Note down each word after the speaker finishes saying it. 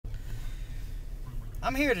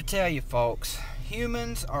I'm here to tell you folks,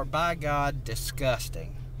 humans are by God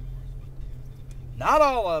disgusting. Not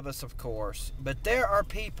all of us, of course, but there are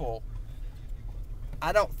people,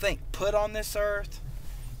 I don't think put on this earth,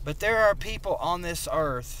 but there are people on this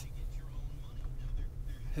earth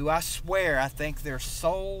who I swear I think their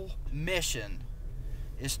sole mission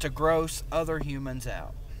is to gross other humans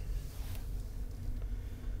out.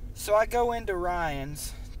 So I go into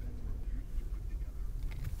Ryan's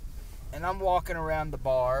and I'm walking around the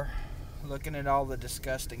bar looking at all the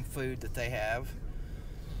disgusting food that they have.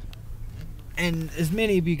 And as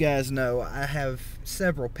many of you guys know, I have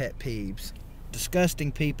several pet peeves.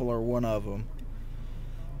 Disgusting people are one of them.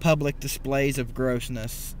 Public displays of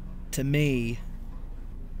grossness, to me,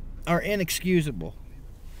 are inexcusable.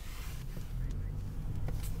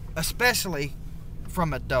 Especially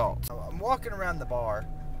from adults. I'm walking around the bar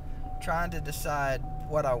trying to decide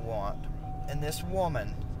what I want. And this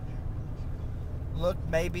woman looked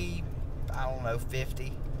maybe, I don't know,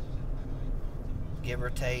 50. Give or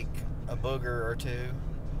take a booger or two.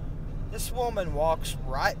 This woman walks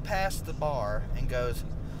right past the bar and goes,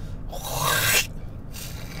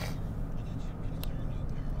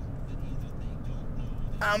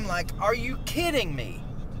 I'm like, are you kidding me?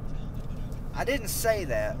 I didn't say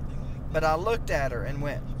that, but I looked at her and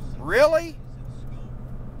went, really?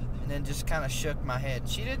 And then just kind of shook my head.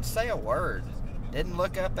 She didn't say a word. Didn't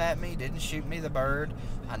look up at me, didn't shoot me the bird.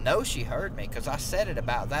 I know she heard me because I said it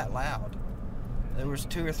about that loud. There was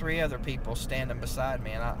 2 or 3 other people standing beside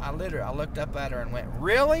me, and I looked up at her and went,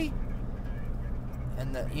 really?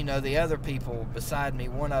 And the other people beside me,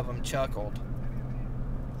 one of them chuckled.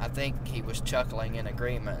 I think he was chuckling in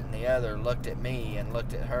agreement, and the other looked at me and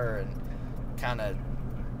looked at her and kind of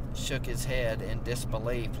shook his head in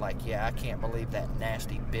disbelief, like, yeah, I can't believe that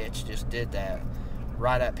nasty bitch just did that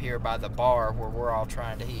right up here by the bar where we're all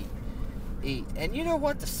trying to eat. And you know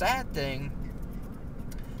what, the sad thing,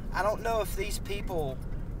 I don't know if these people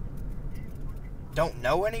don't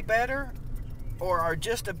know any better or are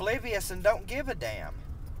just oblivious and don't give a damn.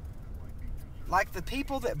 Like the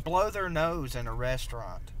people that blow their nose in a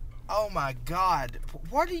restaurant. Oh my God,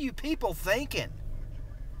 what are you people thinking?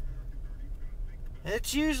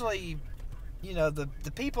 It's usually,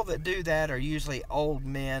 the people that do that are usually old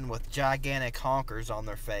men with gigantic honkers on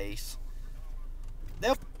their face.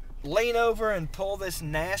 They'll lean over and pull this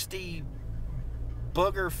nasty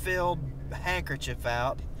booger-filled handkerchief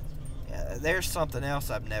out. There's something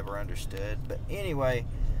else I've never understood. But anyway,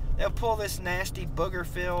 they'll pull this nasty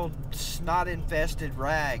booger-filled, snot-infested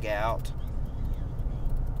rag out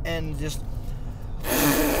and just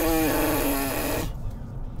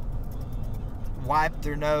wipe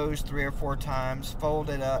their nose 3 or 4 times, fold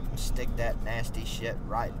it up, and stick that nasty shit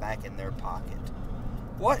right back in their pocket.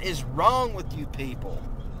 What is wrong with you people?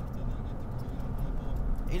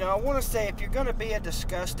 I want to say, if you're going to be a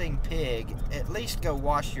disgusting pig, at least go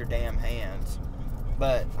wash your damn hands.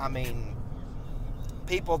 But,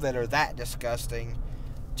 people that are that disgusting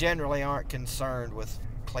generally aren't concerned with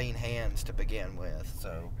clean hands to begin with,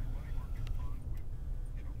 so.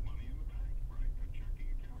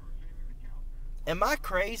 Am I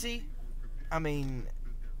crazy? Am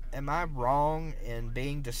I wrong in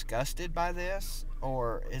being disgusted by this?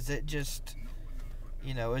 Or is it just,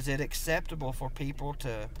 is it acceptable for people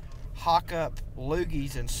to hawk up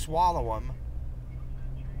loogies and swallow them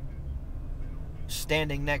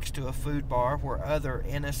standing next to a food bar where other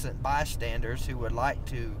innocent bystanders who would like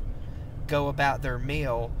to go about their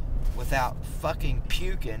meal without fucking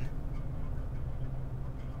puking?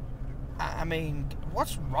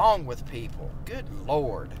 What's wrong with people? Good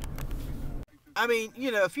Lord.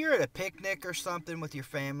 If you're at a picnic or something with your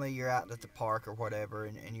family, you're out at the park or whatever,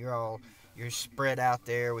 and you're spread out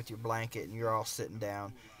there with your blanket and you're all sitting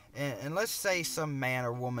down, and let's say some man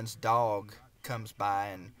or woman's dog comes by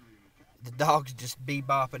and the dog's just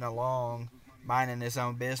bebopping along, minding his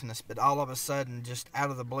own business, but all of a sudden, just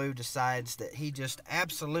out of the blue, decides that he just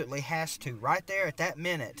absolutely has to, right there at that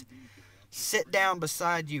minute, sit down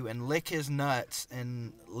beside you and lick his nuts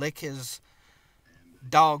and lick his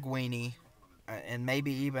dog weenie, and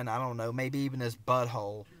maybe even, maybe even his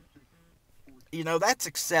butthole. That's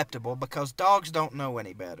acceptable because dogs don't know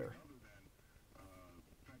any better.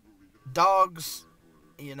 Dogs,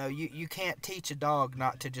 you can't teach a dog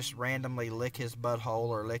not to just randomly lick his butthole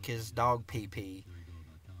or lick his dog pee-pee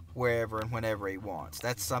wherever and whenever he wants.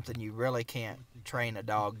 That's something you really can't train a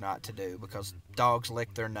dog not to do because dogs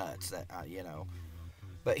lick their nuts,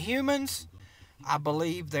 But humans, I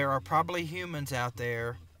believe there are probably humans out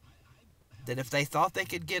there that if they thought they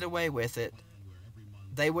could get away with it,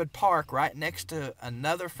 they would park right next to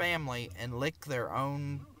another family and lick their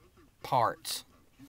own parts.